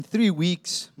3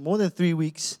 weeks, more than 3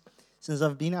 weeks, since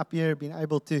I've been up here, been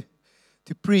able to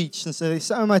preach. And so there's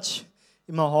so much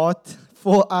in my heart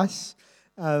for us.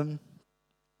 And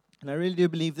I really do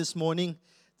believe this morning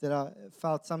that I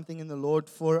felt something in the Lord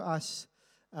for us.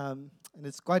 And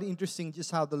it's quite interesting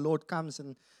just how the Lord comes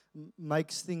and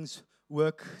makes things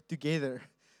work together.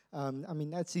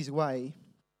 That's His way.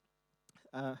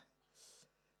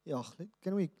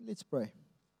 Let's pray.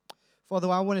 Father,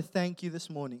 I want to thank you this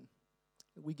morning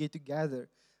that we get to gather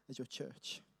as your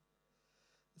church.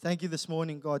 Thank you this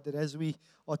morning, God, that as we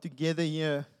are together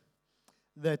here,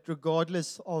 that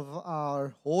regardless of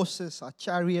our horses, our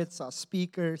chariots, our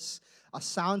speakers, our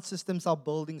sound systems, our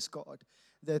buildings, God,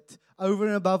 that over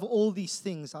and above all these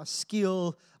things, our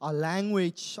skill, our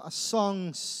language, our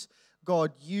songs,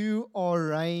 God, you are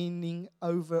reigning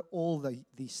over all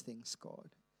these things, God.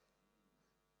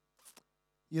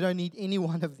 You don't need any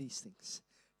one of these things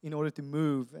in order to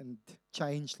move and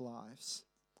change lives.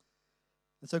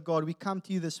 And so, God, we come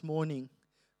to you this morning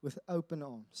with open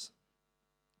arms.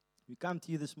 We come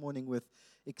to you this morning with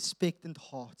expectant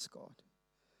hearts, God,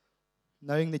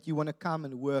 knowing that you want to come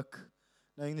and work,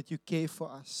 knowing that you care for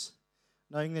us,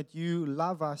 knowing that you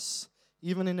love us,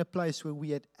 even in a place where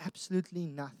we had absolutely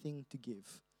nothing to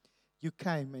give. You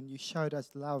came and you showed us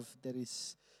love that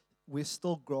we're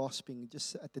still grasping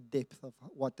just at the depth of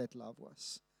what that love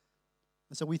was.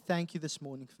 And so we thank you this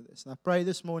morning for this. And I pray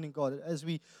this morning, God, that as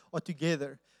we are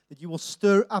together, that you will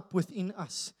stir up within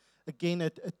us, again, a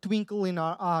twinkle in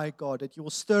our eye, God, that you will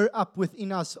stir up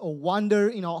within us a wonder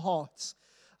in our hearts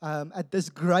at this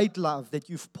great love that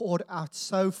you've poured out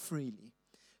so freely,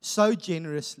 so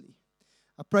generously.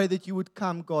 I pray that you would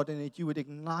come, God, and that you would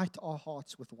ignite our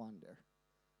hearts with wonder.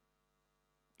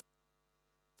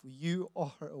 For you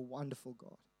are a wonderful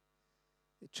God.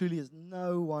 There truly is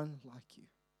no one like you.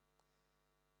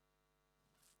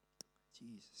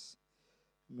 Jesus.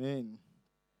 Amen.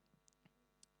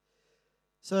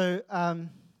 So,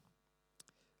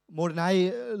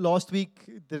 Mordenay last week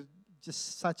did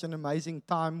just such an amazing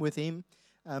time with him,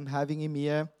 having him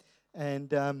here. And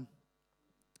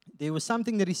there was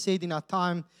something that he said in our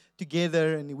time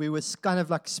together, and we was kind of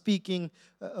like speaking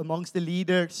amongst the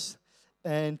leaders.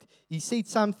 And he said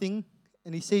something,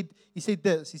 and he said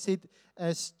this. He said,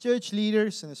 as church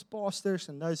leaders and as pastors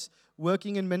and those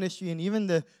working in ministry and even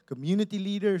the community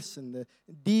leaders and the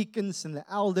deacons and the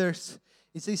elders,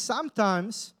 he says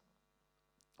sometimes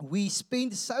we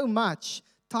spend so much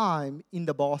time in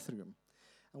the bathroom.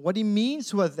 And what he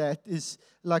means with that is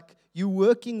like you're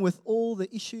working with all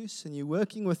the issues and you're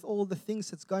working with all the things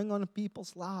that's going on in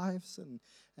people's lives and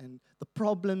the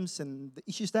problems and the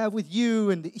issues they have with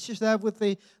you and the issues they have with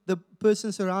the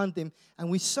persons around them. And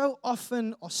we so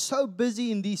often are so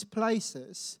busy in these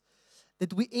places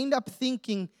that we end up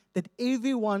thinking that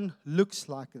everyone looks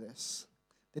like this.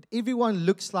 That everyone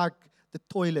looks like the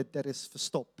toilet that is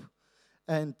verstop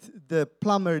and the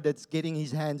plumber that's getting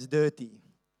his hands dirty.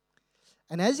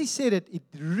 And as he said it, it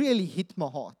really hit my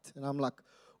heart. And I'm like,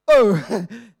 oh,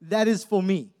 that is for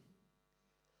me.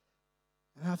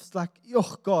 And I was like,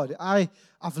 oh God,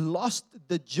 I've lost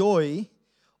the joy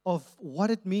of what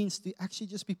it means to actually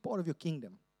just be part of your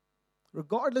kingdom.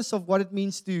 Regardless of what it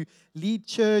means to lead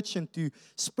church and to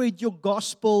spread your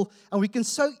gospel. And we can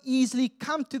so easily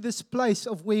come to this place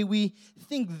of where we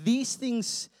think these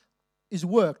things is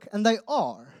work. And they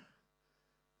are.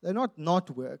 They're not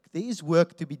work. There is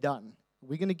work to be done.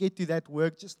 We're going to get to that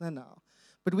work just now.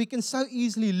 But we can so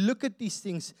easily look at these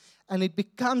things and it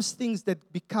becomes things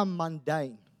that become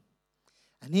mundane.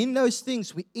 And in those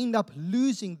things, we end up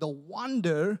losing the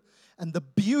wonder and the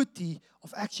beauty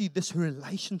of actually this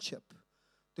relationship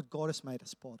that God has made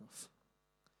us part of.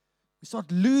 We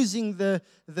start losing the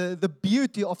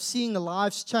beauty of seeing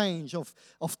lives change, of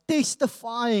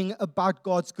testifying about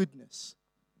God's goodness.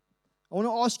 I want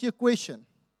to ask you a question.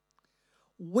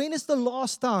 When is the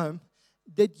last time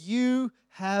that you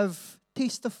have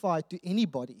testified to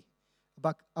anybody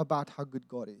about how good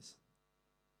God is?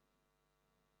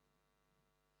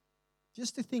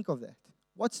 Just to think of that.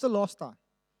 What's the last time?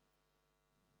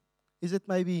 Is it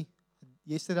maybe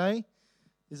yesterday?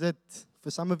 Is it,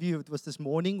 for some of you, it was this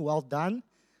morning? Well done.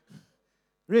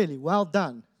 Really, well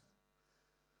done.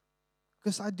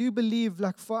 Because I do believe,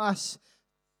 like for us,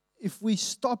 if we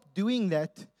stop doing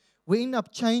that, we end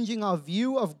up changing our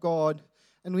view of God,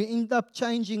 and we end up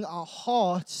changing our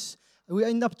hearts. We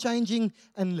end up changing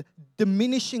and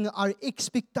diminishing our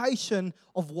expectation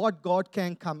of what God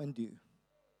can come and do.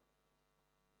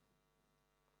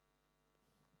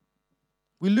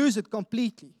 We lose it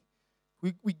completely.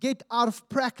 We get out of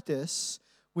practice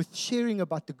with sharing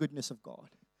about the goodness of God.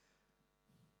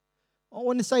 I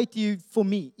want to say to you, for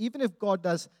me, even if God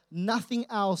does nothing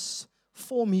else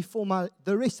for me for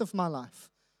the rest of my life,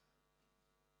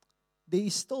 there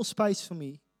is still space for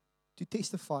me to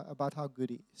testify about how good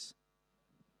He is.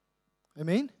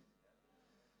 Amen?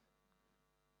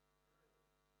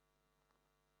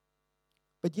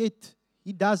 But yet,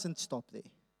 He doesn't stop there.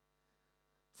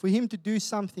 For Him to do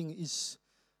something is,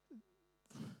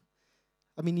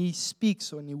 He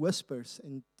speaks and He whispers,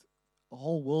 and a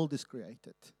whole world is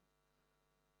created.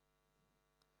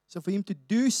 So for Him to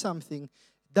do something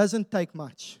doesn't take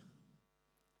much.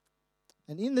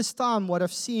 And in this time, what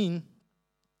I've seen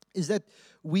is that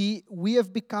we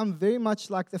have become very much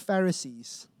like the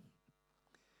Pharisees,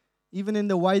 even in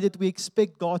the way that we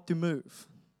expect God to move.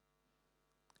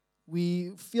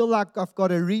 We feel like I've got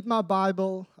to read my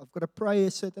Bible, I've got to pray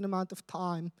a certain amount of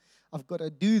time, I've got to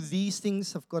do these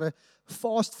things, I've got to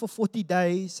fast for 40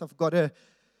 days, I've got to,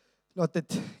 not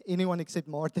that anyone except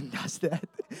Martin does that,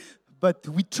 but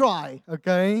we try,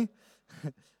 okay?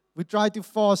 We try to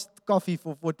fast coffee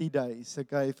for 40 days,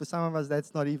 okay? For some of us,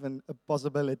 that's not even a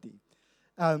possibility.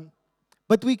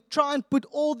 But we try and put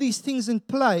all these things in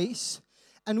place,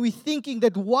 and we're thinking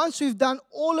that once we've done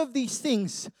all of these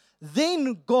things,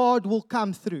 then God will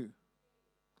come through.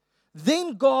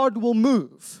 Then God will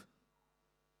move.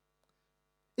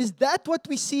 Is that what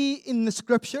we see in the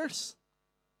scriptures?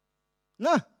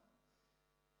 No.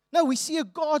 No, we see a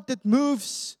God that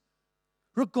moves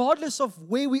regardless of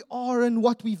where we are and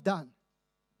what we've done.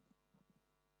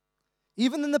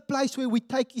 Even in the place where we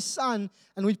take His Son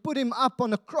and we put Him up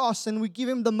on a cross and we give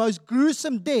Him the most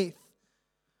gruesome death,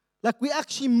 like we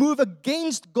actually move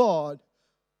against God,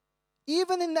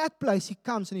 even in that place, He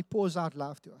comes and He pours out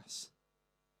love to us.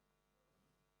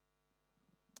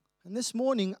 And this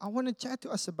morning, I want to chat to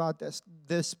us about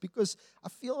this because I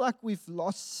feel like we've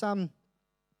lost some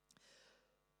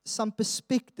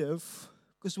perspective,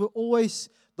 because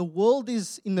the world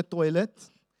is in the toilet,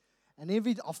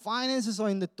 and our finances are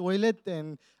in the toilet,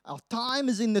 and our time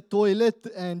is in the toilet,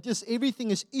 and just everything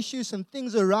is issues and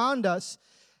things around us.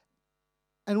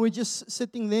 And we're just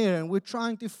sitting there, and we're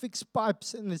trying to fix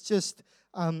pipes. And it's just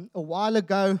a while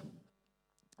ago,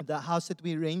 the house that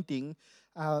we're renting,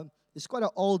 it's quite an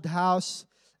old house,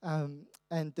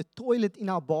 and the toilet in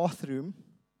our bathroom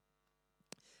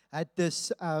had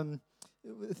this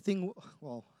thing.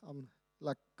 Well, I'm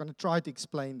going to try to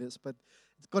explain this, but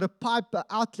it's got a pipe, an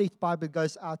outlet pipe that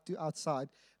goes out to outside,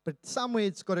 but somewhere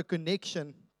it's got a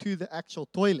connection to the actual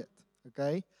toilet.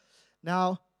 Okay,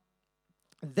 now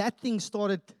that thing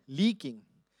started leaking.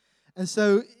 And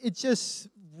so it's just,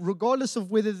 regardless of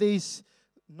whether there's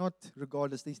not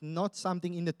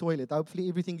something in the toilet. Hopefully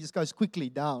everything just goes quickly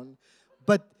down.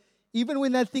 But even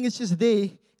when that thing is just there,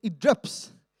 it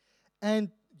drips. And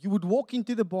you would walk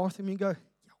into the bathroom and go,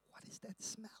 what is that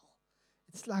smell?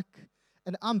 It's like,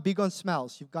 and I'm big on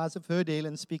smells. You guys have heard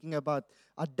Helen speaking about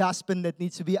a dustbin that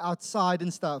needs to be outside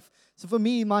and stuff. So for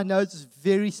me, my nose is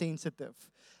very sensitive.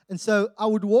 And so I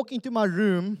would walk into my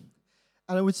room,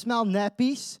 and I would smell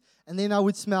nappies, and then I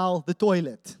would smell the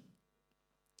toilet.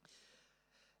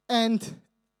 And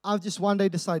I just one day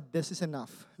decided, this is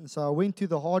enough. And so I went to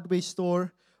the hardware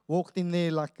store, walked in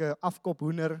there like a afkop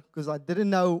hoender, because I didn't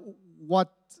know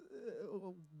what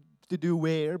to do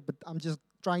where, but I'm just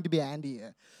trying to be handy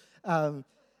here.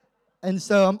 And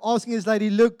so I'm asking this lady,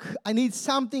 look, I need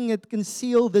something that can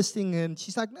seal this thing. And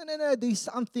she's like, no, there's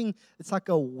something. It's like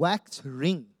a wax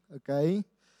ring, okay?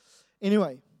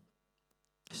 Anyway,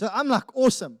 so I'm like,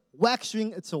 awesome. Wax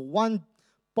ring, it's a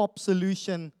one-pop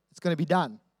solution. It's going to be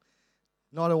done.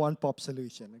 Not a one-pop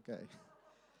solution, okay?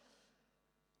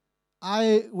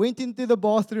 I went into the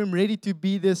bathroom ready to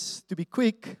be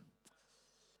quick.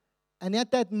 And at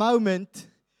that moment,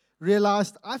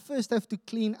 realized I first have to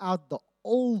clean out the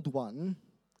old one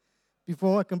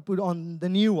before I can put on the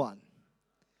new one.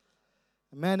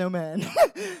 Man, oh man.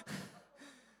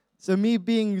 So me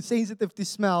being sensitive to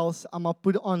smells, I'm going to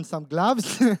put on some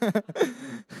gloves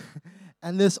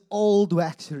and this old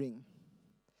wax ring.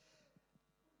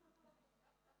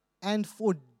 And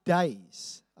for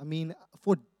days,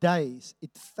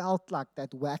 it felt like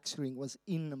that wax ring was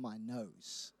in my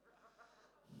nose.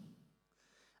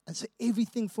 And so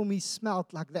everything for me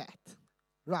smelled like that.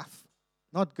 Rough.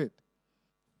 Not good.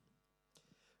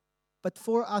 But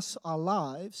for us, our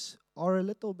lives are a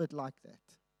little bit like that.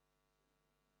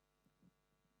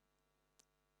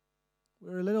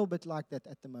 We're a little bit like that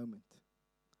at the moment.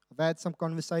 I've had some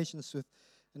conversations with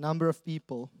a number of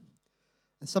people,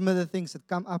 and some of the things that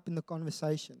come up in the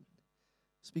conversation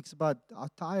speaks about how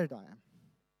tired I am.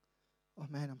 Oh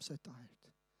man, I'm so tired.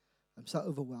 I'm so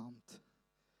overwhelmed.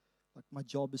 Like my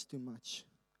job is too much.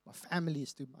 My family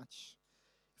is too much.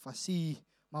 If I see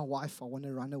my wife, I want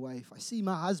to run away. If I see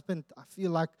my husband, I feel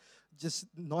like just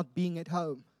not being at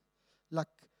home. Like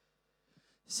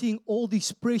seeing all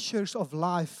these pressures of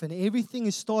life and everything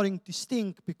is starting to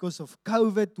stink because of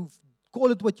COVID.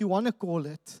 Call it what you want to call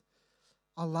it.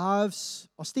 Our lives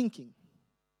are stinking.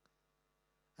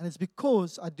 And it's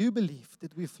because I do believe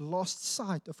that we've lost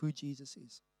sight of who Jesus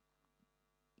is.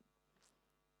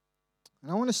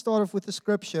 And I want to start off with a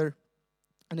scripture,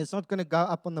 and it's not going to go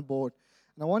up on the board.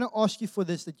 And I want to ask you for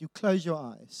this, that you close your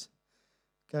eyes.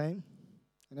 Okay?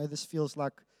 I know this feels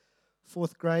like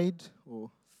 4th grade, or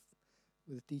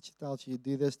where the teacher tells you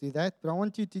do this, do that, but I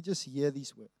want you to just hear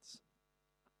these words.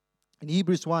 In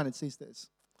Hebrews 1, it says this.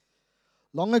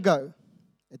 Long ago,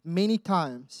 at many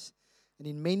times and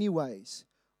in many ways,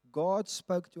 God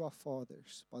spoke to our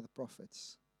fathers by the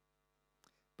prophets.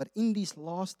 But in these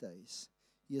last days,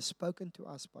 He has spoken to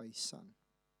us by His Son,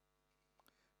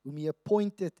 whom He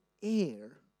appointed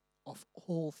heir of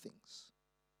all things,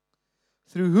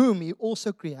 through whom He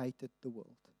also created the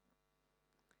world.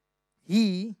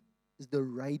 He is the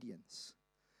radiance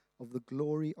of the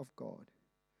glory of God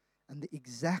and the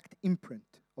exact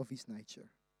imprint of His nature.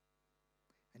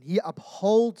 And He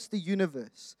upholds the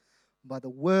universe by the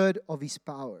word of His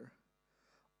power.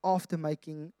 After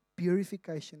making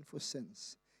purification for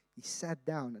sins, He sat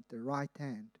down at the right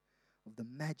hand of the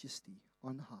Majesty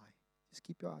on high. Just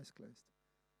keep your eyes closed.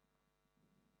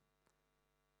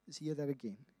 Just hear that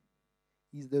again.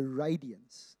 He's the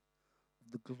radiance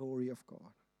of the glory of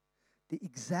God, the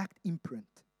exact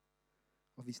imprint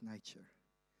of His nature.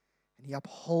 And He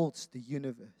upholds the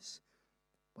universe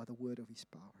by the word of His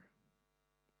power.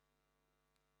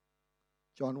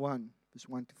 John 1, verse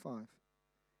 1 to 5.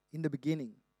 In the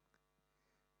beginning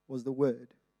was the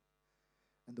Word,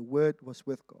 and the Word was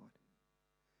with God,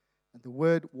 and the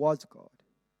Word was God.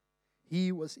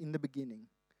 He was in the beginning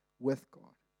with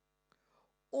God.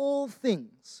 All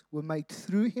things were made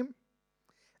through Him,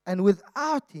 and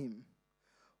without Him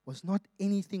was not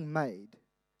anything made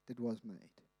that was made.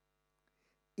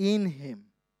 In Him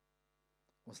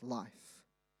was life,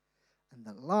 and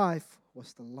the life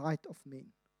was the light of men.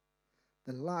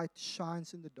 The light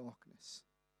shines in the darkness,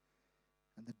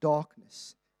 and the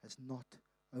darkness has not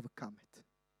overcome it.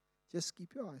 Just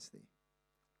keep your eyes there.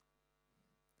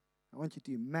 I want you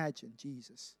to imagine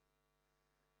Jesus.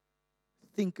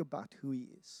 Think about who He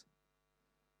is.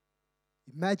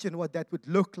 Imagine what that would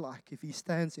look like if He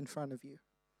stands in front of you.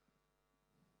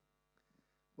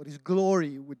 What His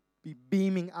glory would be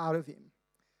beaming out of Him.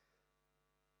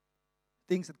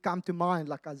 Things that come to mind,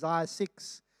 like Isaiah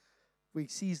 6, where He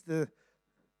sees the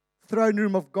throne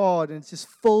room of God, and it's just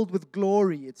filled with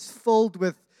glory. It's filled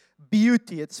with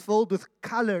beauty. It's filled with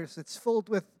colors. It's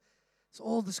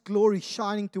all this glory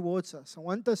shining towards us. I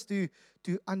want us to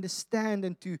understand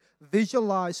and to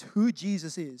visualize who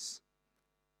Jesus is.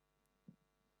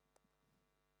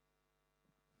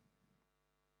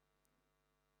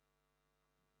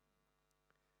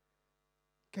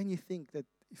 Can you think that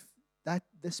if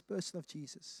this person of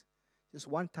Jesus, just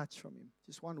one touch from Him,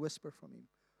 just one whisper from Him,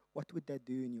 what would that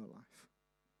do in your life?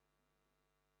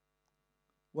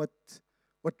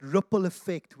 What ripple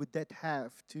effect would that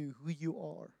have to who you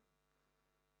are,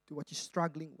 to what you're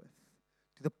struggling with,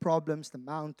 to the problems, the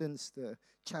mountains, the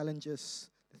challenges,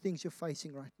 the things you're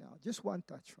facing right now? Just one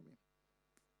touch from Him.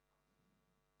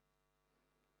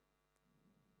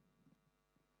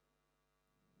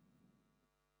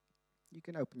 You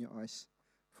can open your eyes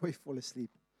before you fall asleep.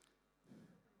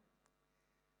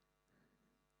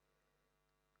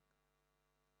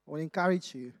 I want to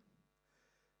encourage you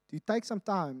to take some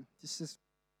time, just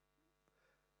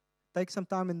take some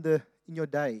time in your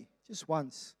day, just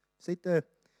once. Set a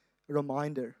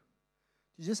reminder.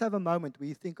 You just have a moment where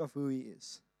you think of who He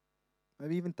is.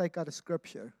 Maybe even take out a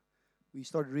scripture where you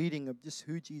start reading of just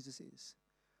who Jesus is.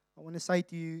 I want to say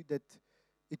to you that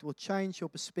it will change your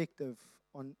perspective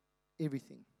on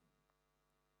everything.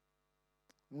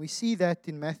 And we see that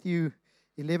in Matthew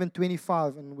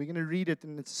 11:25, and we're going to read it,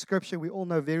 and it's a scripture we all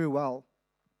know very well.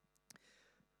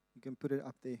 You can put it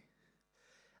up there.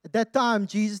 At that time,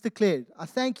 Jesus declared, I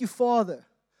thank you, Father,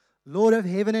 Lord of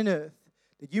heaven and earth,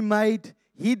 that you made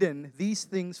hidden these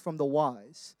things from the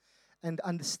wise and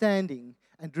understanding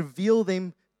and reveal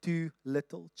them to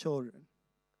little children.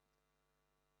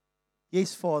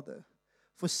 Yes, Father,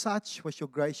 for such was your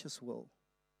gracious will.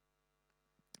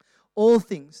 All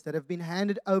things that have been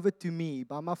handed over to me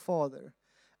by my Father,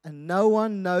 and no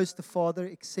one knows the Father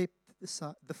except the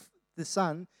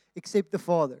Son except the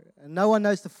Father. And no one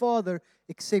knows the Father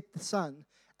except the Son,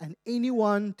 and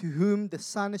anyone to whom the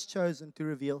Son has chosen to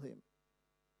reveal Him.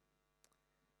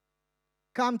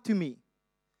 Come to me,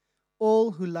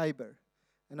 all who labor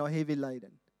and are heavy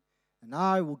laden, and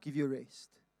I will give you rest.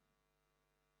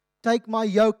 Take my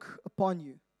yoke upon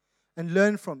you and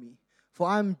learn from me, for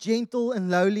I am gentle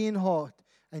and lowly in heart,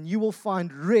 and you will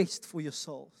find rest for your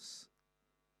souls.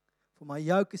 For my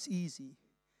yoke is easy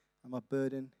and my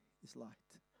burden is light.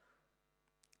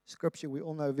 Scripture we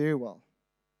all know very well.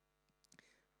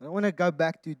 But I want to go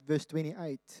back to verse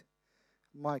 28.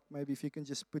 Mike, maybe if you can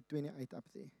just put 28 up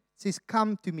there. It says,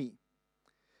 come to me.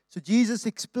 So Jesus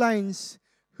explains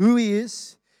who He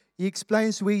is. He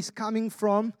explains where He's coming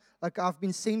from. Like, I've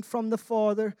been sent from the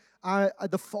Father.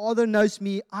 The Father knows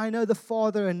me. I know the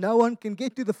Father. And no one can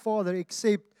get to the Father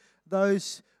except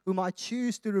those whom I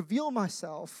choose to reveal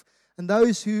myself and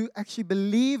those who actually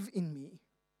believe in me.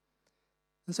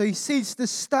 And so He sets the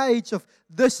stage of,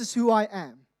 this is who I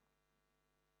am.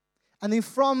 And then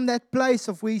from that place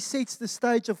of where He sets the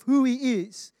stage of who He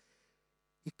is,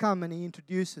 He comes and He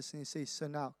introduces and He says, so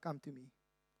now, come to me.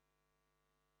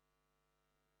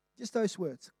 Just those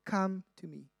words, come to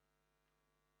me.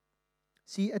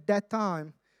 See, at that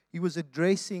time, He was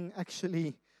addressing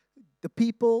actually the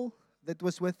people that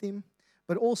was with Him,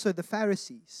 but also the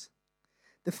Pharisees.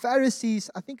 The Pharisees,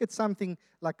 I think it's something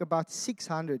like about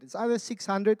 600. It's either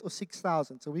 600 or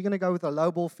 6,000. So we're going to go with a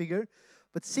lowball figure.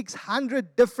 But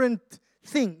 600 different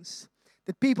things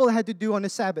that people had to do on a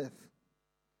Sabbath.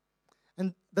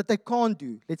 And that they can't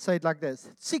do. Let's say it like this.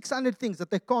 600 things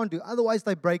that they can't do. Otherwise,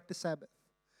 they break the Sabbath.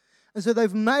 And so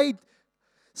they've made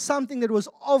something that was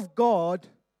of God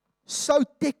so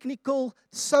technical,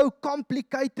 so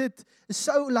complicated,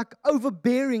 so like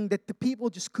overbearing that the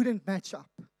people just couldn't match up.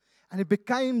 And it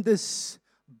became this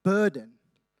burden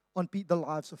on the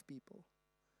lives of people.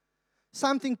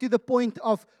 Something to the point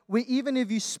of where even if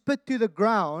you spit to the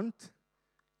ground,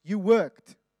 you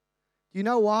worked. You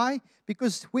know why?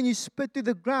 Because when you spit to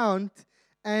the ground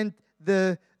and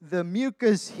the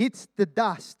mucus hits the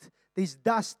dust, there's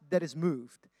dust that is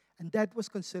moved. And that was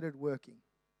considered working.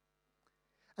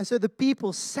 And so the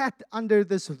people sat under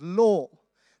this law.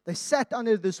 They sat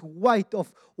under this weight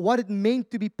of what it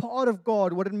meant to be part of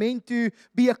God, what it meant to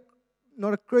be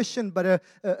not a Christian, but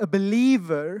a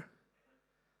believer.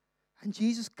 And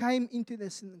Jesus came into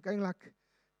this and going like,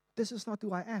 this is not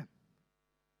who I am.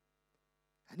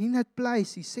 And in that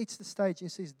place, He sets the stage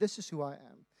and says, this is who I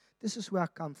am. This is where I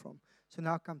come from. So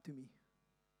now come to me.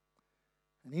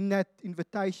 And in that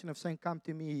invitation of saying, come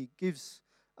to me, He gives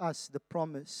us the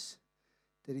promise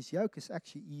that His yoke is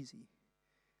actually easy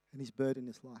and His burden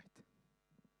is light.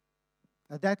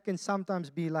 Now that can sometimes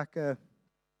be like a,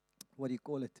 what do you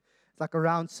call it? It's like a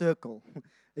round circle.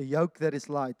 A yoke that is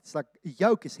light. It's like a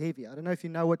yoke is heavy. I don't know if you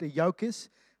know what a yoke is,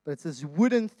 but it's this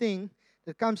wooden thing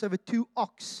that comes over two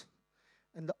ox.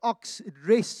 And the ox, it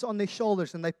rests on their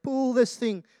shoulders and they pull this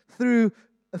thing through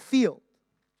a field.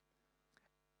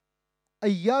 A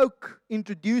yoke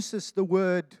introduces the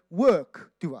word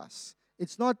work to us.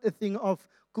 It's not a thing of,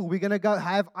 cool, we're going to go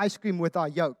have ice cream with our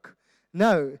yoke.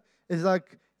 No, it's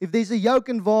like, if there's a yoke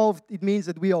involved, it means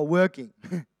that we are working.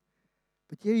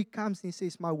 But here He comes and He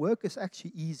says, my work is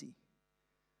actually easy.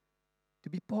 To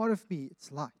be part of me, it's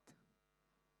light.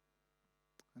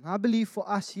 And I believe for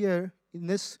us here in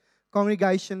this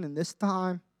congregation, in this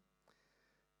time,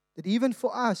 that even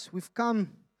for us, we've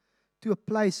come to a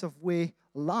place of where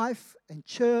life and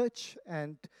church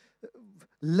and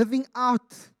living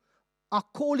out our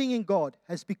calling in God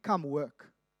has become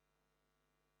work.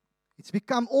 It's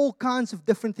become all kinds of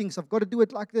different things. I've got to do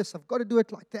it like this. I've got to do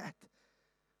it like that.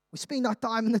 We spend our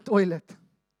time in the toilet.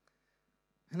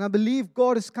 And I believe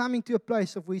God is coming to a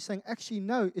place of where He's saying, actually,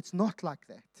 no, it's not like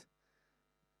that.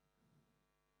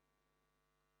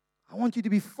 I want you to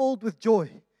be filled with joy.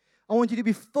 I want you to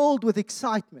be filled with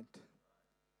excitement.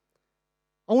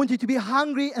 I want you to be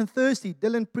hungry and thirsty.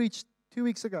 Dylan preached 2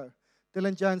 weeks ago,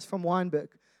 Dylan Jones from Weinberg,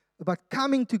 about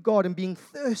coming to God and being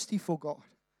thirsty for God.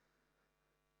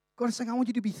 God is saying, I want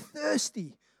you to be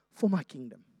thirsty for my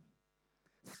kingdom.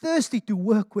 Thirsty to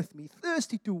work with me.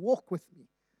 Thirsty to walk with me.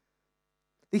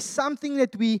 There's something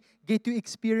that we get to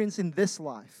experience in this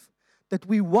life that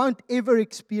we won't ever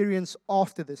experience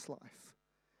after this life.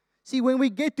 See, when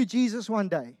we get to Jesus one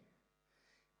day,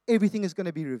 everything is going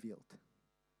to be revealed.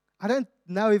 I don't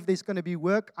know if there's going to be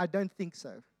work. I don't think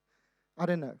so. I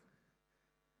don't know.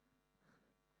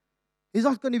 There's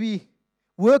not going to be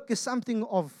work is something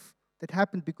that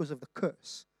happened because of the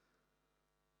curse.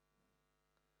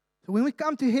 So when we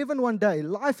come to heaven one day,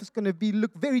 life is going to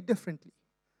look very differently.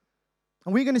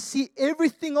 And we're going to see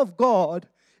everything of God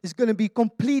is going to be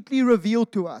completely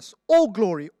revealed to us. All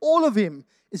glory, all of Him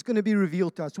is going to be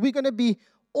revealed to us. We're going to be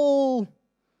all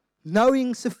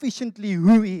knowing sufficiently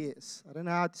who He is. I don't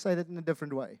know how to say that in a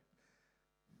different way.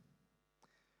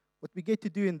 what we get to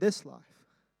do in this life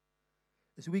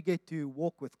is we get to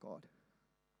walk with God.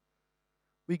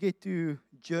 We get to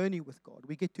journey with God.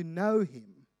 We get to know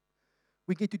Him.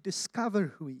 We get to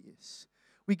discover who He is.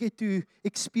 We get to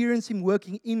experience Him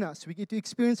working in us. We get to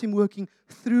experience Him working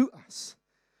through us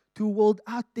to a world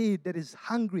out there that is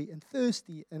hungry and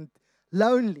thirsty and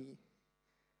lonely.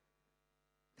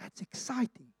 That's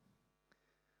exciting.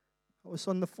 I was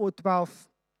on the 412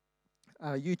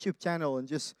 YouTube channel and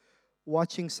just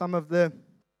watching some of the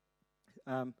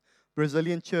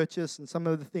Brazilian churches and some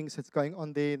of the things that's going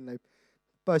on there. And they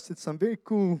posted some very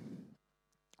cool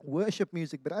worship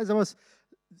music. But as I was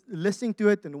listening to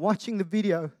it and watching the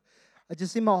video, I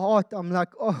just in my heart, I'm like,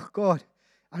 oh God,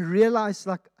 I realized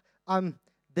like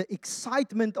the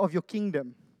excitement of your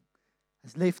kingdom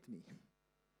has left me.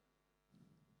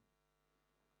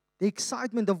 The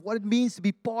excitement of what it means to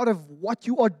be part of what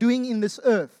you are doing in this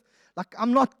earth. Like,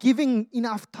 I'm not giving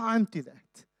enough time to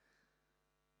that.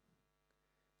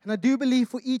 And I do believe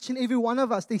for each and every one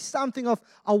of us, there's something of,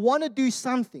 I want to do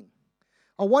something.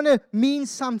 I want to mean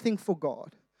something for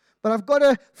God. But I've got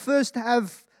to first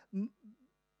have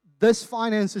this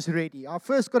finances ready. I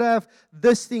first got to have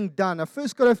this thing done. I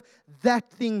first got to have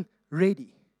that thing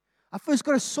ready. I first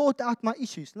got to sort out my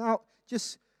issues. Now,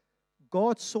 just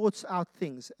God sorts out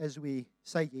things as we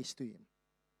say yes to Him.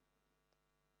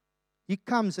 He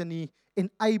comes and He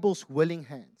enables willing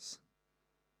hands.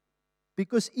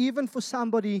 Because even for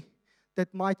somebody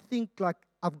that might think like,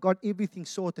 I've got everything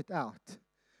sorted out,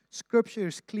 Scripture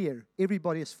is clear.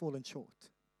 Everybody has fallen short.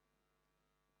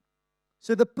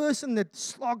 So the person that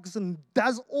slogs and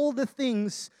does all the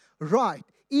things right,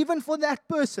 even for that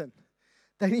person,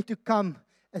 they need to come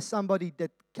as somebody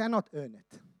that cannot earn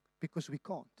it because we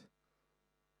can't.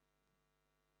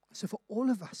 So for all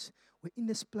of us, we're in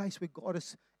this place where God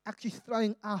is actually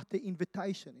throwing out the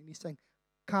invitation and He's saying,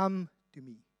 come to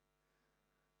me.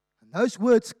 And those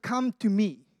words, come to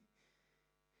me,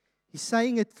 He's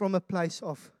saying it from a place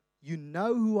of, you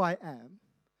know who I am.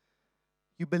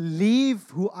 You believe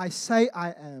who I say I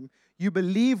am. You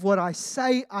believe what I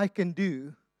say I can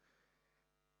do.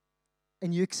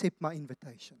 And you accept my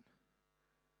invitation.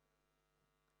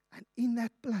 And in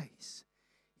that place,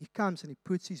 He comes and He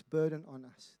puts His burden on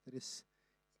us that is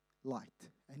light.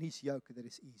 And His yoke that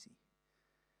is easy.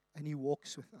 And He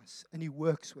walks with us. And He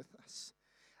works with us.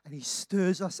 And He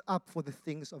stirs us up for the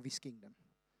things of His kingdom.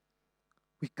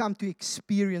 We come to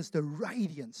experience the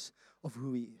radiance of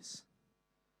who He is.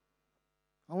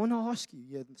 I want to ask you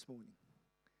here this morning,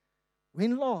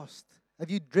 when last have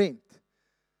you dreamt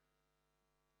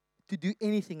to do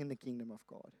anything in the kingdom of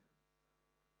God?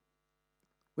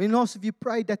 When last have you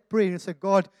prayed that prayer and said,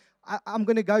 God, I'm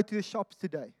going to go to the shops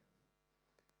today.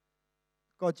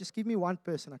 God, just give me one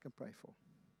person I can pray for.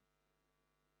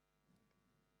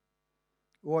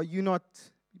 Or you not,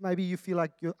 maybe you feel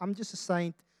like I'm just a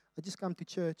saint. I just come to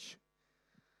church.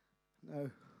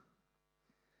 No.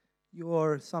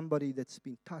 You're somebody that's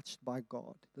been touched by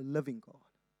God, the living God.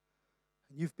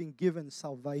 And you've been given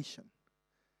salvation.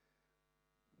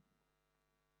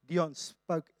 Dion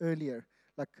spoke earlier,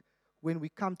 like when we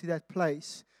come to that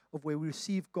place of where we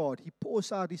receive God, He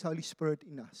pours out His Holy Spirit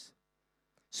in us.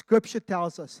 Scripture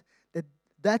tells us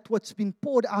that what's been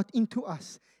poured out into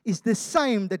us is the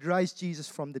same that raised Jesus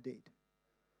from the dead.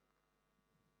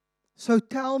 So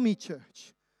tell me,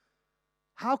 church,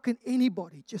 how can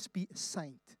anybody just be a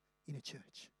saint in a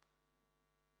church?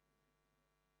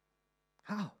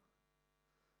 How?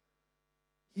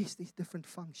 Yes, there's different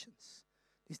functions.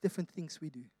 There's different things we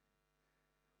do.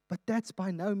 But that's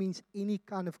by no means any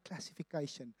kind of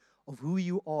classification of who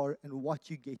you are and what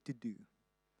you get to do.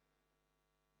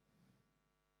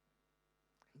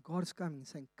 And God is coming and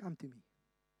saying, come to me.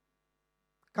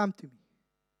 Come to me.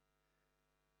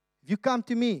 If you come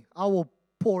to me, I will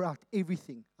pour out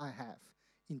everything I have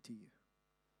into you.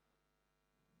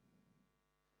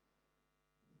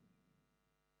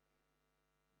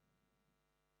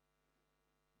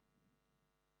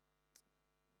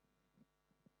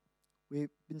 We've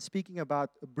been speaking about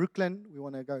Brooklyn. We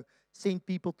want to go send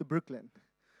people to Brooklyn.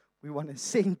 We want to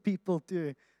send people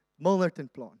to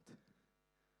Milnerton plant.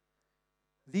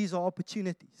 These are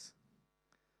opportunities.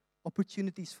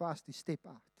 Opportunities for us to step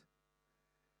out.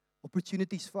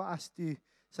 Opportunities for us to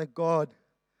say, God,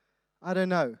 I don't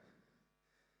know.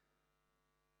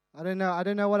 I don't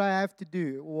know what I have to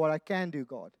do or what I can do,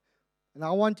 God. And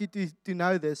I want you to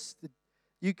know this, that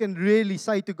you can really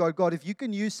say to God, God, if you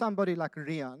can use somebody like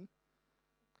Riaan,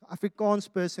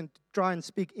 Afrikaans person, to try and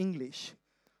speak English,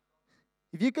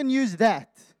 if you can use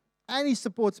that, and he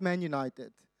supports Man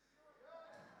United,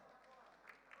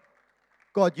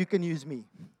 God, you can use me.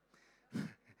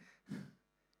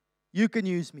 You can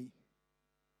use me.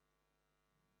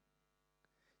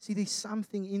 See, there's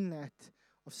something in that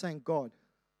of saying, God,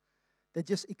 that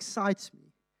just excites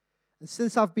me. And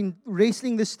since I've been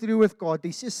wrestling this through with God,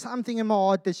 there's just something in my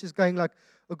heart that's just going like,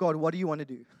 oh God, what do you want to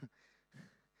do?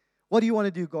 What do you want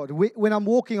to do, God? When I'm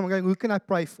walking, I'm going, who can I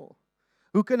pray for?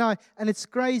 Who can I? And it's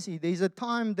crazy. There's a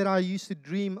time that I used to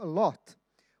dream a lot.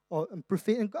 And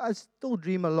I still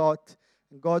dream a lot.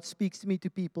 And God speaks to me to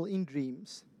people in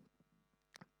dreams.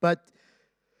 But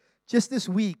just this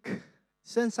week,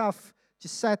 since I've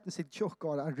just sat and said, sure,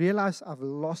 God, I realize I've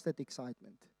lost that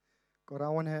excitement. God, I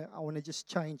want to just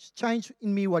change. Change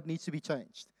in me what needs to be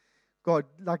changed. God,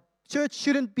 like church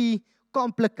shouldn't be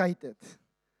complicated.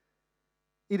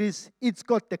 It's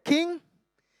got the king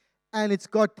and it's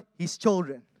got his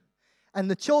children.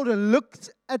 And the children looked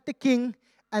at the king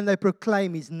and they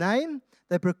proclaim his name,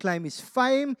 they proclaim his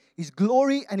fame, his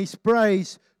glory, and his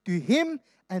praise to him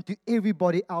and to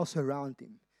everybody else around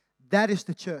him. That is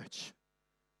the church.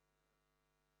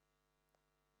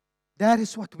 That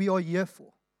is what we are here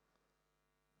for.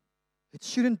 It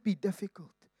shouldn't be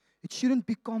difficult. It shouldn't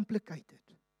be complicated.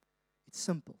 It's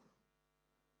simple.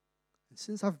 And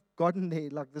since I've gotten there,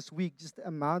 like this week, just the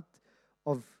amount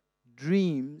of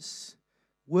dreams,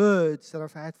 words that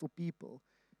I've had for people,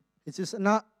 it's just,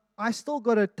 now I still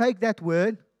got to take that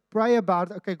word, pray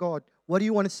about it. Okay, God, what do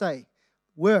you want to say?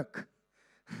 Work.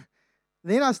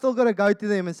 Then I still got to go to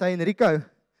them and say, Enrico,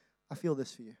 I feel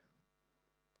this for you.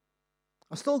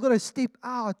 I still got to step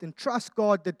out and trust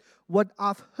God that what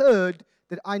I've heard,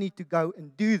 that I need to go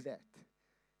and do that.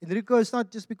 Enrico is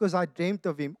not just because I dreamt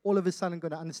of him, all of a sudden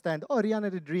going to understand, oh, Riaan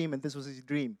had a dream and this was his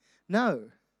dream. No.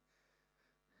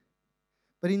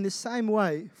 But in the same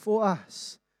way, for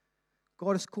us,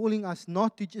 God is calling us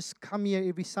not to just come here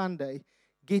every Sunday,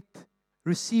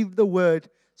 receive the word,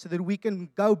 so that we can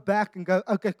go back and go,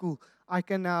 okay, cool, I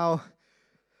can now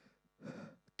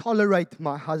tolerate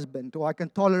my husband, or I can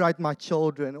tolerate my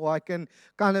children, or I can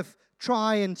kind of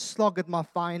try and slog at my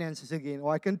finances again,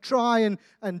 or I can try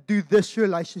and do this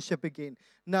relationship again.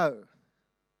 No.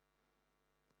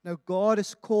 No, God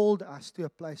has called us to a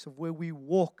place of where we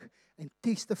walk and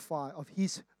testify of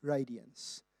His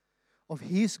radiance, of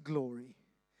His glory.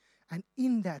 And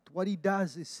in that, what He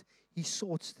does is He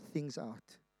sorts things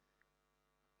out.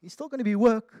 There's still going to be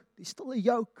work. There's still a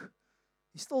yoke.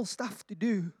 There's still stuff to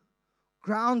do.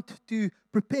 Ground to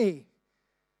prepare.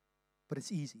 But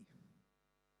it's easy.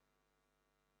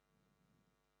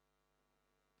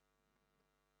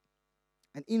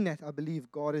 And in that, I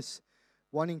believe God is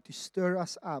wanting to stir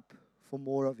us up for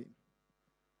more of Him.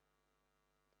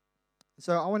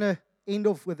 So I want to end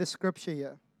off with this scripture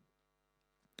here.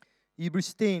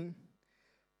 Hebrews 10,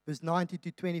 verse 19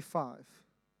 to 25.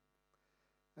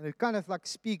 And it kind of like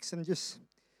speaks and just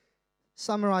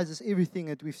summarizes everything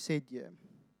that we've said here.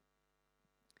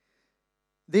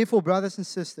 Therefore, brothers and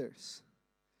sisters,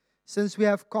 since we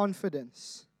have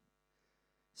confidence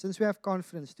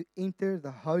to enter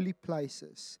the holy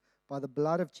places by the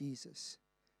blood of Jesus,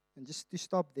 and just to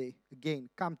stop there, again,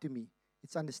 come to me.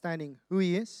 It's understanding who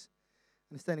He is,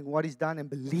 understanding what He's done, and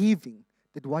believing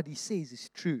that what He says is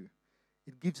true.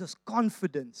 It gives us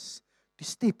confidence to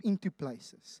step into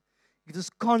places. It gives us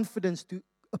confidence to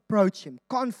approach Him,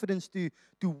 confidence to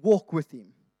walk with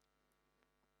Him.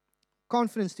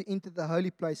 Confidence to enter the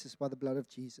holy places by the blood of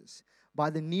Jesus, by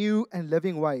the new and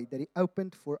living way that He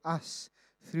opened for us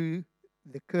through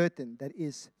the curtain that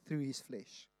is through His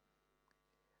flesh.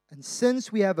 And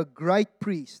since we have a great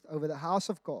priest over the house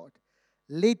of God,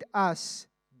 let us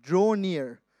draw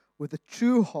near with a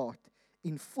true heart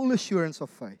in full assurance of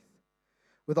faith,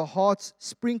 with our hearts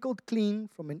sprinkled clean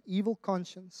from an evil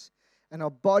conscience and our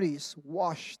bodies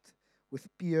washed with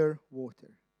pure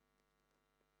water.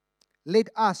 Let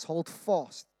us hold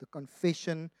fast the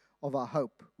confession of our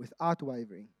hope without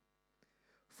wavering.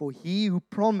 For He who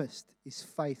promised is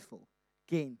faithful.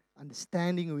 Again,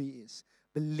 understanding who He is,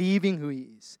 believing who He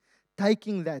is,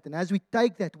 taking that. And as we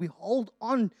take that, we hold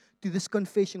on to this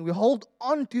confession. We hold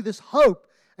on to this hope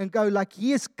and go like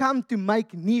He has come to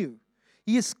make new.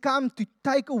 He has come to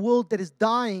take a world that is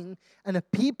dying and a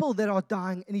people that are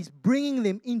dying, and He's bringing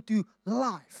them into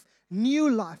life, new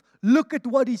life. Look at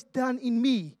what He's done in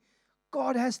me.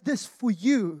 God has this for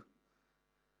you.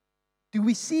 Do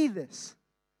we see this?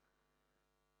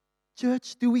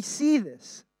 Church, do we see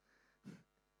this?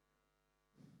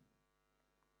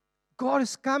 God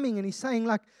is coming and He's saying,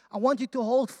 like, I want you to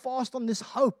hold fast on this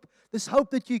hope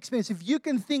that you experience. If you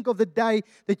can think of the day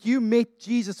that you met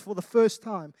Jesus for the first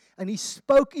time and He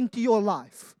spoke into your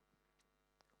life,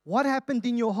 what happened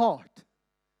in your heart?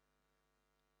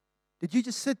 Did you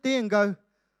just sit there and go,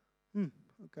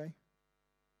 okay?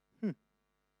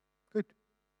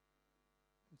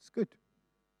 good.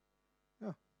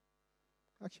 No,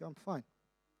 actually, I'm fine.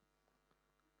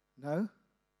 No.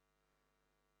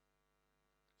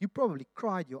 You probably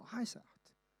cried your eyes out.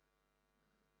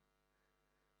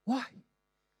 Why?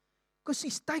 Because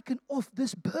He's taken off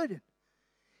this burden.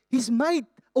 He's made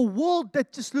a world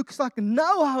that just looks like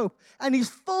no hope, and He's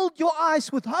filled your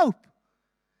eyes with hope.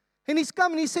 And He's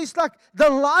come and He says, like, the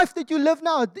life that you live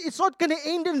now, it's not going to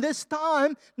end in this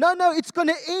time. No, it's going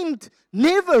to end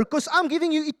never, because I'm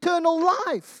giving you eternal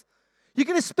life. You're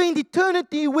going to spend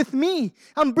eternity with me.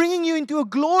 I'm bringing you into a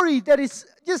glory that is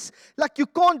just like you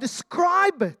can't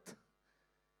describe it.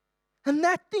 And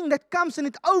that thing that comes and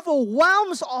it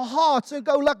overwhelms our hearts and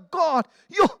go like, God,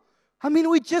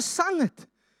 we just sung it.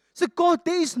 So God,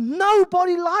 there is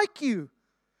nobody like you.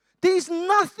 There is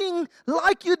nothing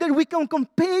like you that we can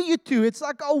compare you to. It's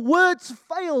like our words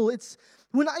fail. It's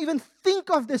when I even think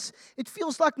of this, it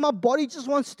feels like my body just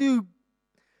wants to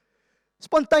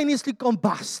spontaneously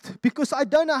combust, because I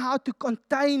don't know how to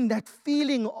contain that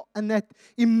feeling and that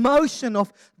emotion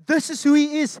of this is who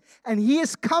He is, and He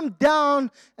has come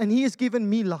down and He has given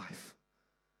me life.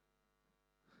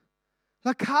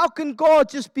 Like, how can God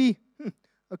just be,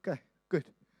 okay, good.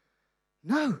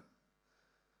 No.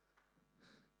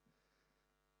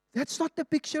 That's not the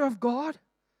picture of God.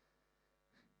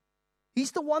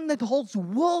 He's the one that holds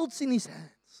worlds in His hands.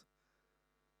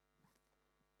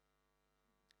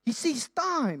 He sees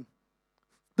time,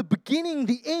 the beginning,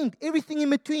 the end, everything in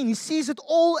between. He sees it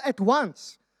all at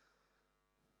once.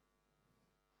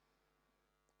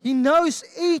 He knows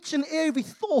each and every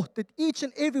thought that each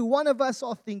and every one of us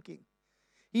are thinking.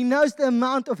 He knows the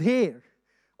amount of hair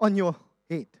on your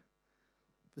head.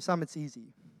 For some, it's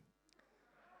easy.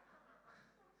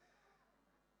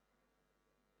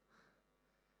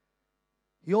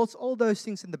 He holds all those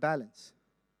things in the balance.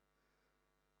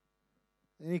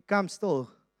 And He comes still.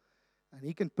 And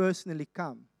He can personally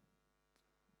come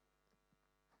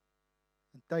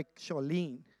and take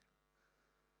Charlene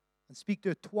and speak to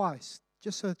her twice,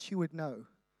 just so that she would know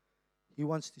He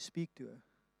wants to speak to her.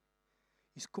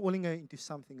 He's calling her into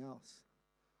something else.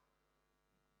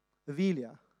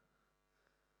 Avelia,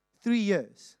 3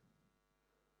 years.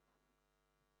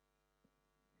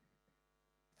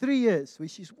 3 years where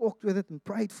she's walked with it and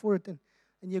prayed for it. And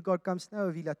yet God comes, no,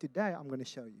 Avelia, today I'm going to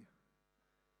show you.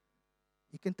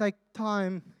 You can take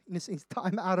time, in a sense,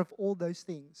 time out of all those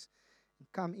things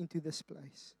and come into this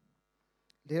place.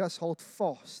 Let us hold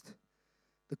fast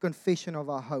the confession of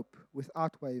our hope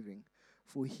without wavering,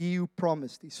 for He who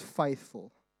promised is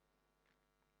faithful.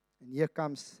 And here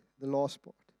comes the last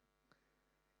part.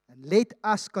 And let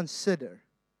us consider,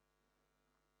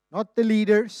 not the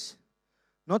leaders,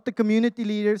 not the community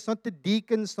leaders, not the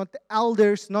deacons, not the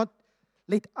elders,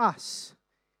 let us,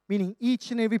 meaning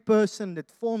each and every person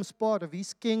that forms part of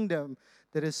His kingdom,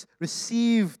 that has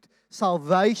received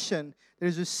salvation, that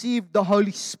has received the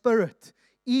Holy Spirit,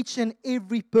 each and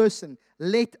every person,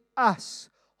 let us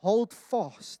hold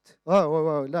fast.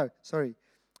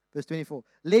 Verse 24.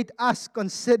 Let us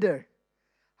consider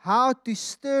how to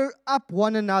stir up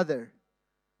one another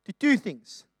to two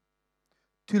things: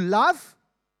 to love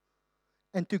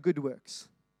and to good works.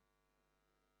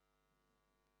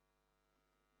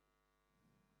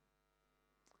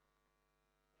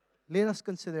 Let us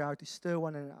consider how to stir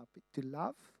one another up to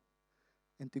love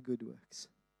and to good works.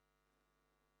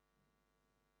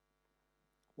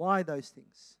 Why those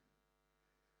things?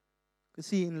 Because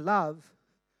see, in love,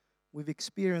 we've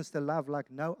experienced a love like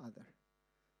no other.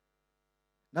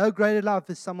 No greater love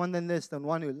for someone than this, than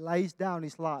one who lays down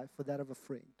his life for that of a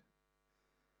friend.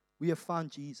 We have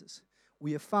found Jesus.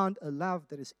 We have found a love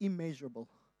that is immeasurable.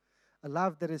 A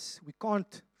love that is, we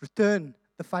can't return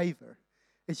the favor.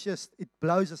 It's just, it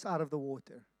blows us out of the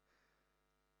water.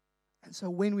 And so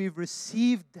when we've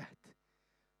received that,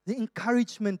 the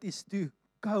encouragement is to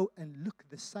go and look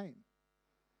the same.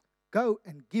 Go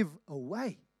and give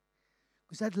away.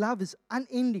 Because that love is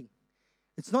unending.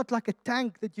 It's not like a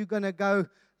tank that you're going to go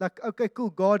like, okay,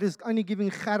 cool, God is only giving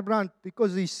Gerbrand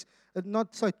because he's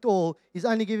not so tall. He's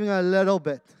only giving a little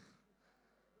bit.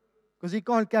 Because he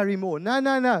can't carry more. No.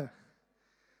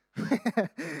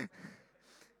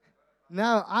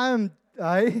 Now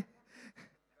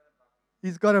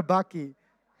he's got a bucky.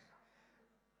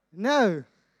 No,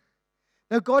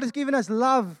 God has given us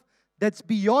love that's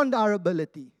beyond our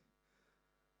ability.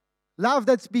 Love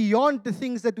that's beyond the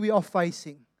things that we are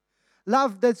facing.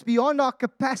 Love that's beyond our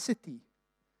capacity.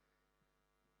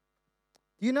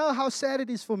 Do you know how sad it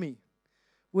is for me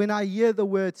when I hear the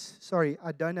words, sorry,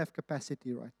 I don't have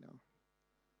capacity right now.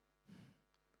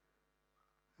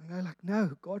 And I'm like,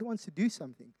 no, God wants to do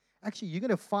something. Actually, you're going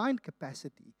to find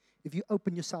capacity if you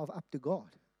open yourself up to God.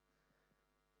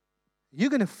 You're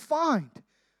going to find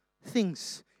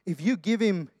things if you give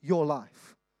Him your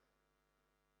life.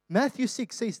 Matthew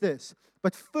 6 says this,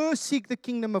 but first seek the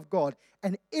kingdom of God,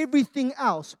 and everything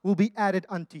else will be added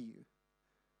unto you.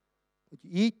 What you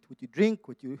eat, what you drink,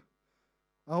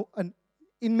 and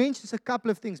it mentions a couple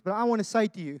of things, but I want to say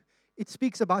to you, it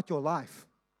speaks about your life.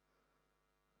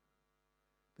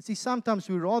 But see, sometimes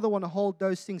we rather want to hold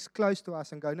those things close to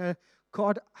us and go, no,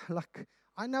 God,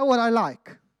 I know what I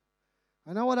like.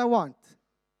 I know what I want.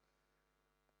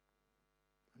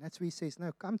 And that's where He says,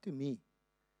 no, come to me.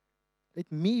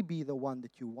 Let me be the one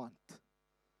that you want.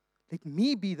 Let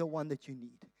me be the one that you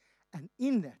need. And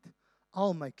in that,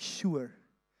 I'll make sure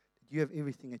that you have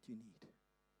everything that you need.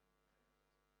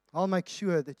 I'll make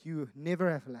sure that you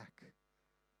never have lack.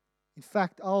 In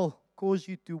fact, I'll cause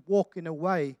you to walk in a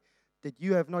way that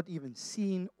you have not even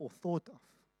seen or thought of.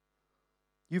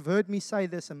 You've heard me say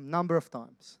this a number of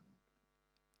times.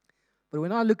 But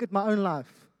when I look at my own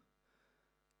life,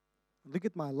 look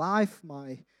at my life,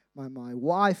 my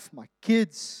wife, my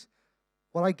kids,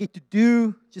 what I get to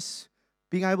do, just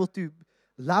being able to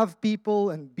love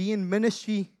people and be in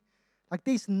ministry. Like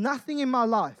there's nothing in my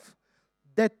life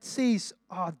that says,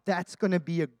 oh, that's going to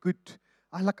be a good.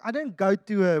 I don't go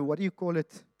to a, what do you call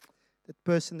it? That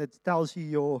person that tells you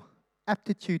your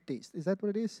aptitude test. Is that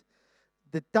what it is?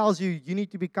 That tells you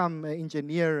need to become an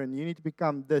engineer and you need to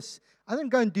become this. I don't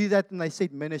go and do that and they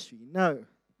said ministry. No.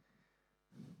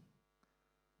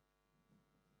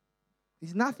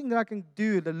 There's nothing that I can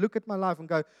do to look at my life and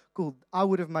go, cool, I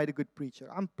would have made a good preacher.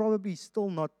 I'm probably still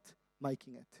not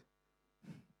making it.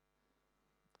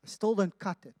 I still don't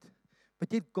cut it.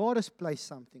 But yet God has placed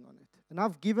something on it. And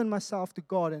I've given myself to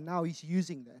God and now He's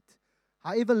using that.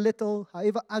 However little,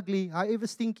 however ugly, however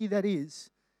stinky that is,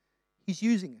 He's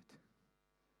using it.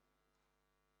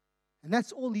 And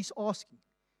that's all He's asking.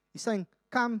 He's saying,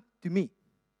 come to me.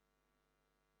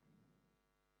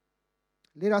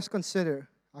 Let us consider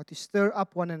how to stir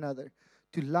up one another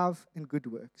to love and good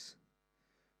works,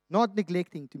 not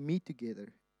neglecting to meet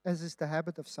together, as is the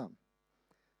habit of some,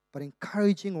 but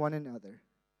encouraging one another,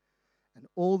 and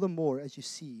all the more as you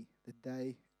see the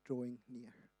day drawing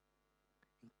near.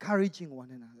 Encouraging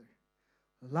one another.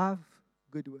 Love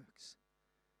good works.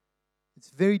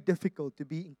 It's very difficult to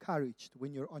be encouraged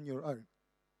when you're on your own.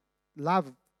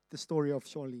 Love the story of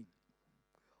Charlene.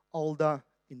 Alda,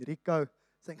 Enrico,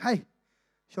 saying, hey,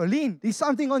 Charlene, there's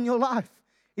something on your life.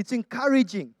 It's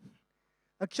encouraging.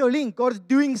 Like, Charlene, God's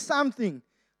doing something.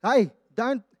 Hey,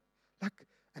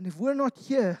 and if we're not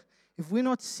here, if we're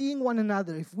not seeing one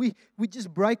another, if we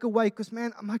just break away, because,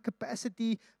 man, my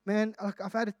capacity, man,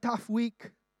 I've had a tough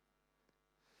week.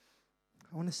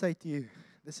 I want to say to you,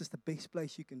 this is the best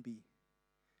place you can be.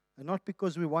 And not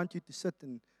because we want you to sit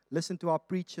and listen to our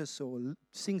preachers or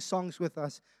sing songs with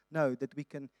us. No, that we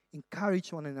can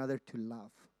encourage one another to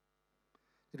love.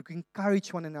 That we can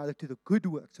encourage one another to the good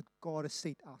works that God has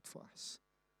set out for us.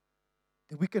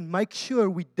 That we can make sure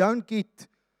we don't get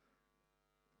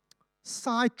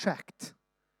sidetracked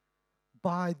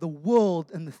by the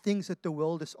world and the things that the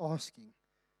world is asking.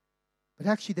 But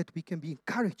actually that we can be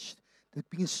encouraged, that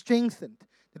we can strengthened,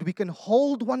 that we can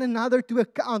hold one another to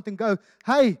account and go,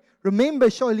 hey, remember,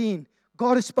 Charlene,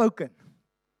 God has spoken.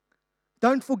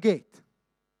 Don't forget.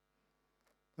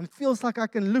 And it feels like I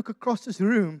can look across this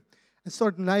room and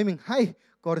start naming, hey,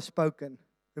 God has spoken.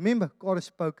 Remember, God has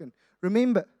spoken.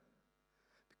 Remember.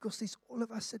 Because there's all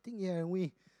of us sitting here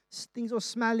and things are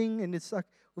smelling and it's like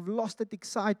we've lost that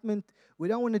excitement. We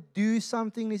don't want to do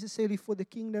something necessarily for the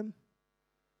kingdom.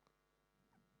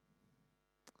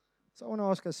 So I want to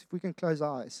ask us if we can close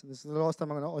our eyes. This is the last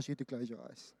time I'm going to ask you to close your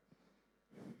eyes.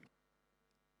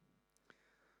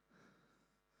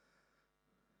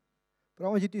 But I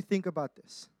want you to think about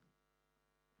this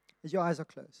as your eyes are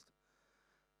closed.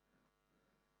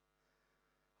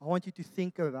 I want you to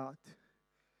think about,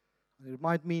 and it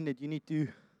might mean that you need to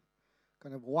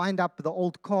kind of wind up the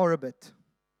old car a bit.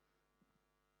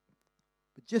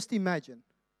 But just imagine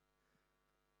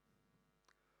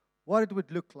what it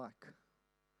would look like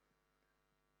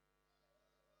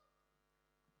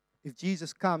if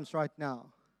Jesus comes right now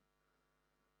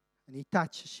and He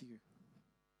touches you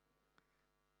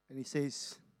and He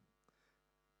says,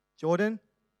 Jordan,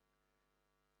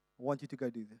 I want you to go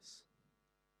do this.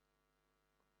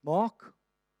 Mark,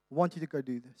 I want you to go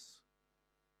do this.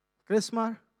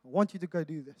 Chrismar, I want you to go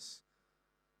do this.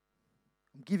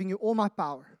 I'm giving you all my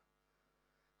power.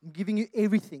 I'm giving you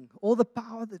everything. All the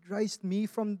power that raised me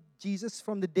from Jesus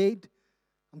from the dead,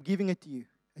 I'm giving it to you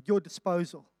at your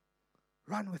disposal.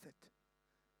 Run with it.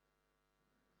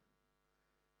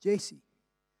 Jesse,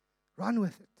 run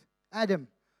with it. Adam,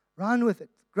 run with it.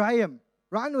 Graham,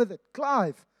 run with it.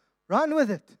 Clive, run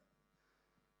with it.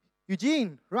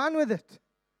 Eugene, run with it.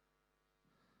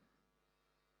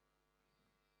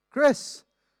 Chris,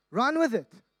 run with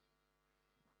it.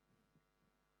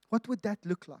 What would that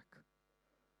look like?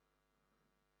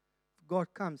 God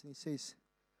comes and He says,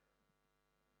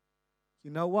 you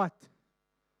know what?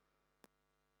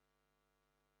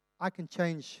 I can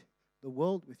change the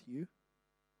world with you.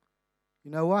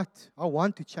 You know what? I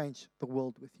want to change the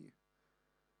world with you.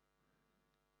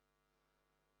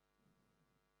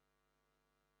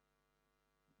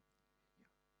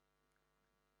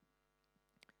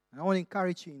 And I want to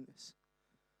encourage you in this.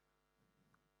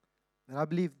 And I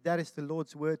believe that is the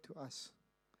Lord's word to us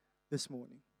this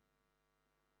morning.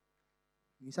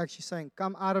 He's actually saying,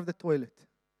 come out of the toilet.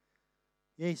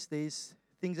 Yes, there's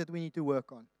things that we need to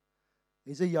work on.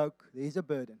 There's a yoke, there's a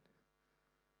burden.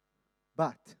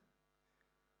 But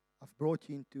I've brought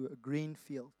you into a green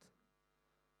field.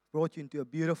 I've brought you into a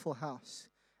beautiful house.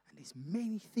 And there's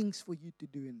many things for you to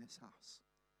do in this house.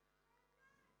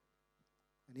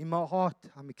 And in my heart,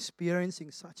 I'm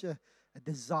experiencing such a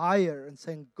desire and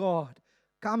saying, God,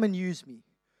 come and use me.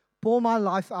 Pour my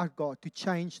life out, God, to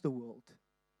change the world.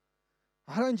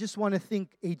 I don't just want to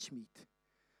think Edgemead.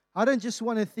 I don't just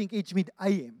want to think Edgemead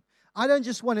AM. I don't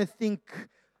just want to think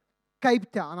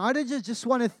Cape Town. I don't just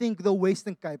want to think the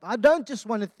Western Cape. I don't just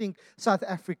want to think South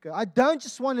Africa. I don't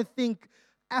just want to think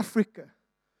Africa.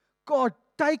 God,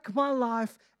 take my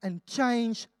life and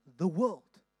change the world.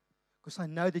 Because I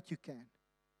know that you can.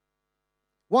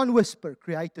 One whisper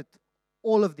created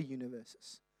all of the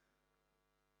universes.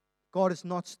 God has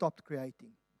not stopped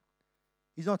creating.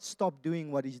 He's not stopped doing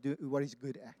what He's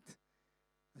good at.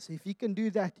 So if He can do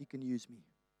that, He can use me.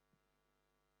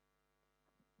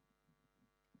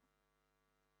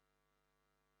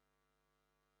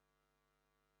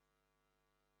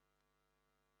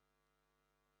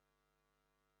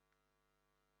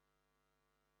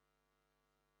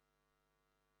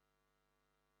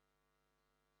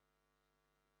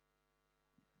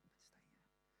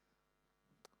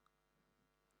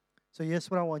 So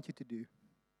here's what I want you to do.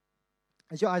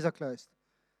 As your eyes are closed,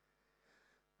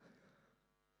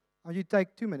 I want you to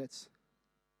take 2 minutes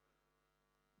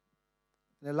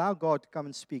and allow God to come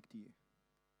and speak to you.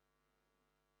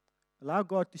 Allow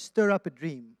God to stir up a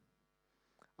dream.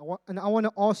 I want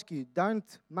to ask you,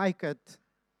 don't make it,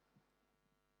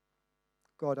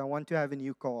 God, I want to have a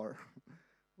new car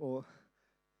or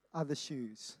other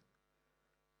shoes.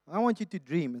 I want you to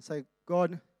dream and say,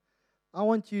 God, I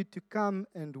want you to come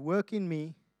and work in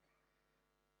me.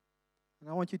 And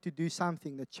I want you to do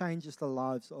something that changes the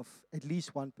lives of at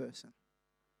least one person.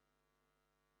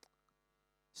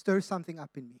 Stir something up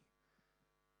in me.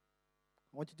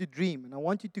 I want you to dream, and I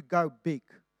want you to go big.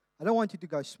 I don't want you to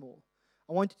go small.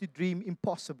 I want you to dream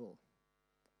impossible.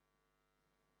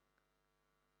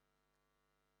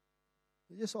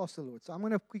 You just ask the Lord. So I'm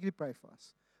going to quickly pray for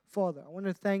us. Father, I want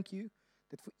to thank you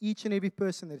that for each and every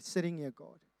person that is sitting here,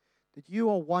 God, that you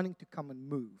are wanting to come and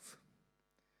move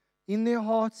in their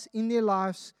hearts, in their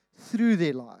lives, through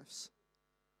their lives.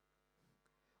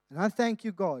 And I thank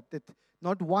you, God, that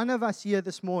not one of us here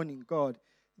this morning, God,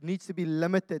 needs to be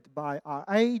limited by our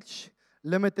age,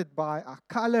 limited by our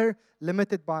color,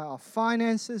 limited by our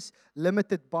finances,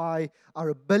 limited by our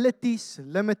abilities,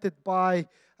 limited by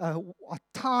our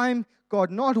time. God,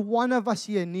 not one of us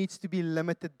here needs to be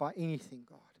limited by anything,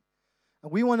 God.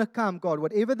 And we want to come, God,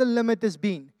 whatever the limit has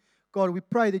been, God, we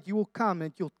pray that you will come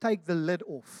and you'll take the lid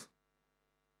off.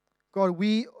 God,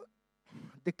 we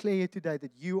declare today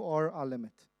that you are our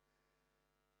limit.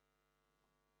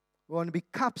 We want to be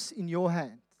cups in your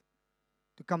hand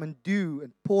to come and do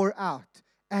and pour out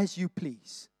as you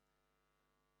please.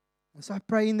 And so I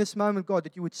pray in this moment, God,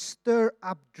 that you would stir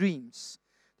up dreams,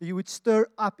 that you would stir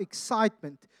up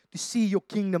excitement to see your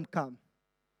kingdom come,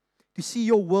 to see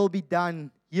your will be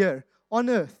done here on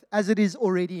earth as it is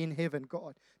already in heaven,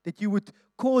 God. That you would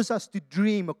cause us to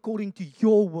dream according to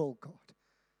your will, God.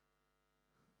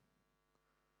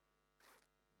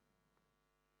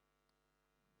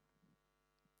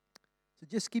 So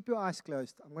just keep your eyes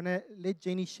closed. I'm going to let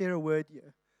Jenny share a word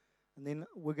here. And then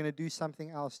we're going to do something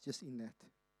else just in that.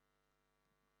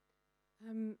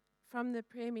 From the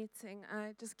prayer meeting,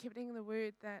 I just kept getting the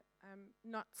word that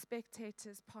not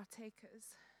spectators,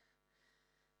 partakers.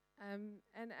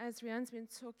 And as Riaan's been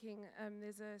talking,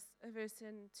 there's a verse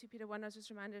in 2 Peter 1, I was just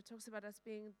reminded, it talks about us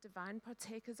being divine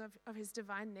partakers of His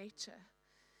divine nature.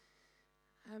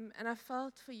 And I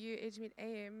felt for you, Edgemead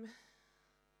AM,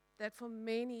 that for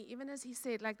many, even as he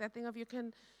said, like that thing of you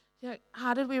can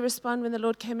how did we respond when the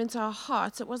Lord came into our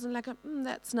hearts? It wasn't like,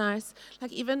 that's nice.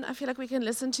 Like even, I feel like we can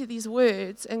listen to these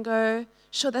words and go,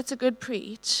 sure, that's a good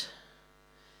preach.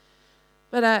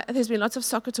 But there's been lots of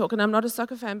soccer talk, and I'm not a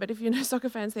soccer fan, but if you know soccer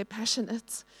fans, they're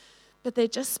passionate. But they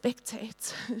just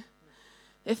spectate.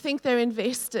 They think they're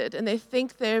invested, and they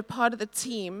think they're part of the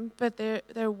team, but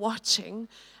they're watching.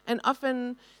 And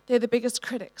often, they're the biggest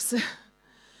critics.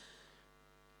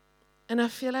 And I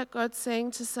feel like God's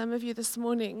saying to some of you this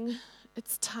morning,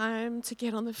 it's time to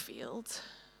get on the field.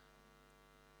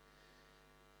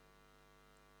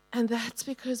 And that's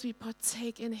because we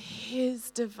partake in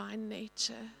His divine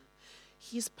nature.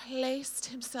 He's placed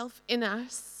Himself in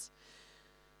us.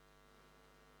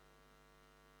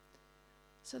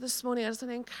 So this morning, I just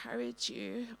want to encourage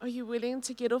you. Are you willing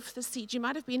to get off the seat? You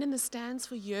might have been in the stands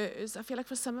for years. I feel like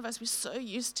for some of us, we're so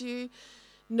used to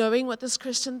knowing what this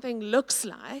Christian thing looks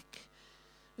like.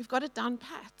 We've got it down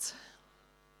pat.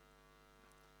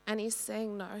 And He's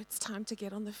saying, no, it's time to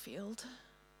get on the field.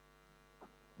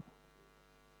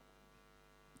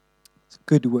 It's a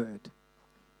good word.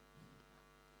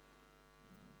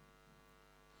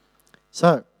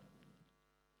 So, you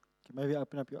can maybe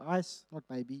open up your eyes. Not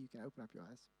maybe, you can open up your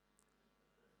eyes.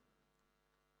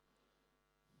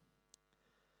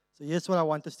 So here's what I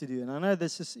want us to do. And I know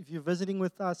this is, if you're visiting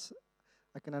with us,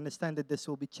 I can understand that this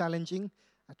will be challenging.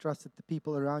 I trust that the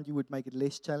people around you would make it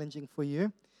less challenging for you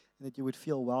and that you would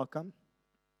feel welcome.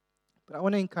 But I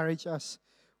want to encourage us.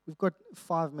 We've got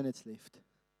 5 minutes left.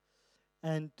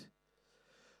 And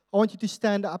I want you to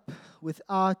stand up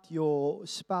without your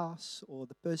spouse or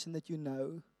the person that you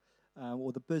know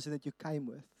or the person that you came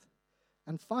with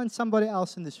and find somebody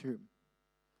else in this room.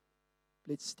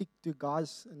 Let's stick to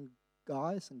guys and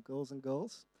girls and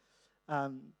girls.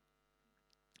 But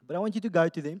I want you to go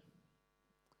to them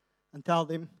and tell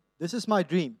them, this is my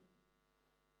dream.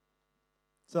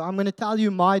 So I'm going to tell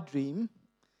you my dream,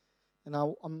 and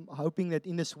I'm hoping that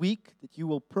in this week that you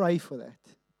will pray for that.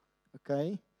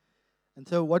 Okay? And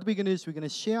so what we're going to do is we're going to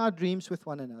share our dreams with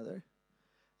one another,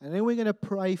 and then we're going to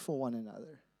pray for one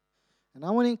another. And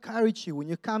I want to encourage you, when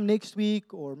you come next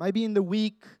week or maybe in the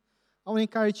week, I want to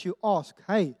encourage you, ask,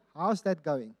 hey, how's that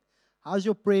going? How's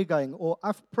your prayer going? Or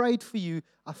I've prayed for you,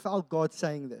 I felt God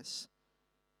saying this.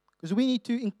 Because we need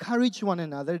to encourage one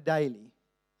another daily.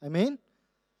 Amen?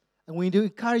 And we need to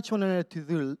encourage one another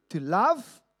to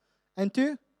love and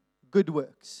to good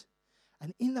works.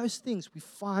 And in those things, we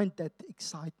find that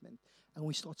excitement and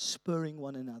we start spurring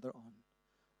one another on.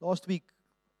 Last week,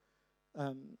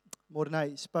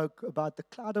 Mornay spoke about the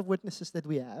cloud of witnesses that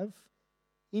we have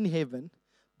in heaven,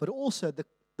 but also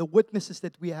the witnesses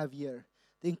that we have here,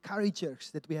 the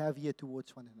encouragers that we have here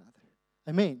towards one another.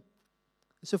 Amen.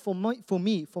 So for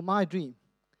my dream,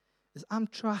 is I'm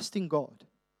trusting God.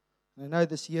 And I know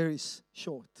this year is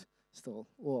short still,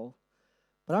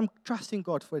 but I'm trusting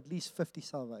God for at least 50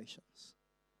 salvations.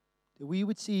 That we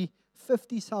would see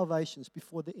 50 salvations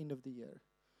before the end of the year.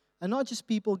 And not just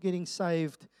people getting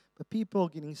saved, but people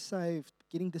getting saved,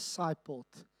 getting discipled,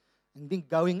 and then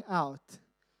going out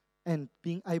and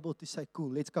being able to say,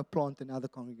 cool, let's go plant another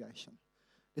congregation.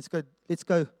 Let's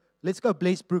go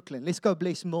bless Brooklyn. Let's go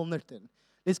bless Milnerton.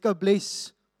 Let's go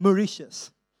bless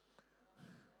Mauritius.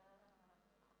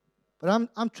 But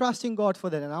I'm trusting God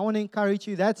for that, and I want to encourage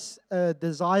you. That's a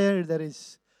desire that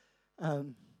is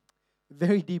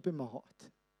very deep in my heart.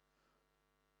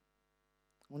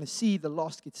 I want to see the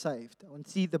lost get saved. I want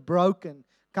to see the broken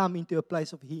come into a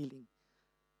place of healing.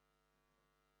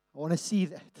 I want to see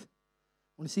that.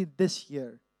 I want to see it this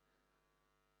year.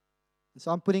 And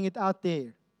so I'm putting it out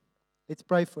there. Let's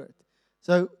pray for it.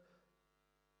 So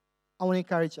I want to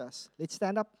encourage us. Let's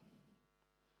stand up.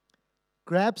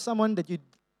 Grab someone that you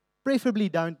preferably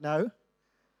don't know.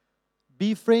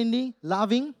 Be friendly,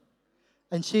 loving,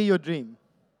 and share your dream.